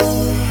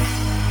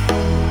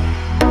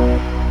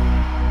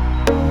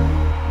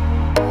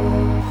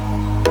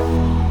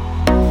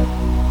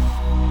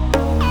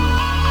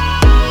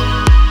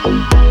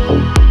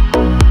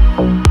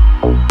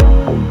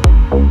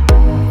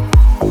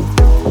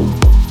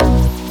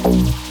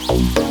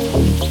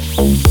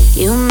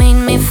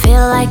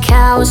like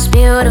I was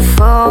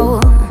beautiful,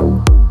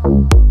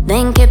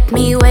 then kept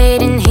me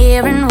waiting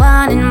here and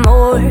wanting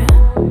more.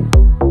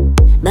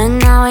 But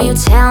now you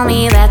tell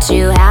me that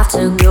you have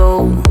to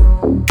go.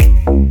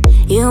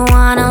 You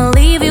wanna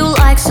leave, you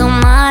like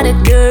some other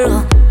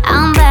girl.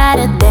 I'm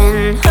better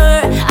than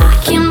her.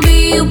 I can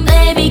be you,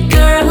 baby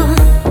girl.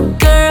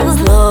 Girl,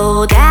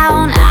 slow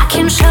down, I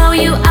can show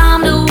you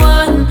I'm the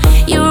one.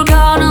 You're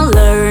gonna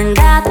learn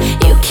that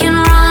you can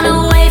run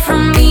away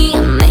from me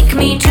and make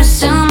me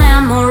just a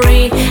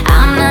memory.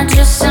 I'm not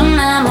just a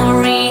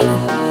memory.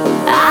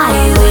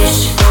 I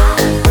wish that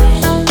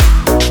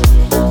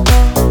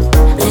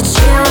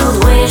you would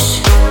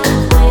wish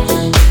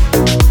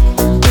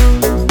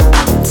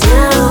to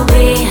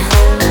be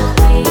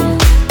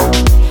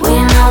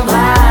with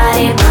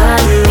nobody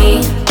but me.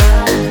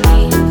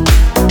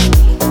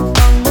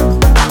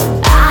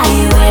 I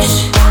wish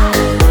that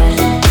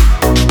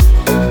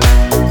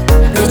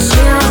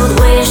you would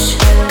wish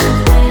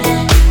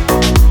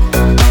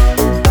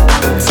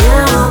to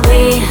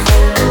be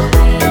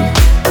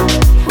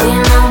with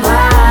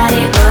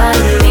nobody but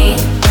me.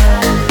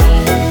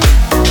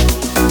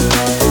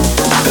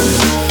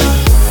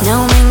 No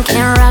man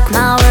can rock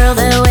my world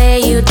the way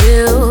you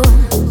do.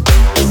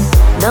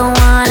 Don't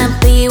wanna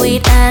be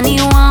with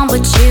anyone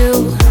but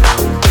you.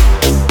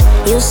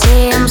 You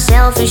say I'm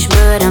selfish,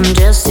 but I'm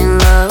just in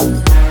love.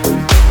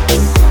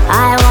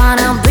 I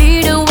wanna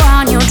be the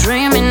one you're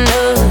dreaming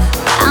of.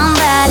 I'm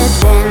better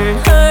than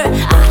her.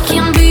 I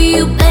can be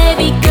you,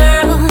 baby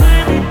girl.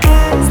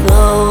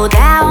 Slow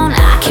down,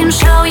 I can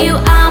show you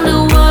I'm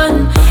the one.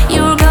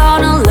 You're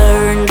gonna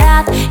learn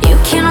that you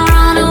can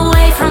run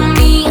away from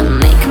me and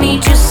make me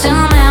just a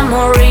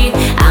memory.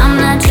 I'm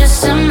not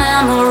just a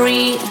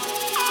memory.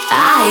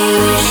 I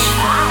wish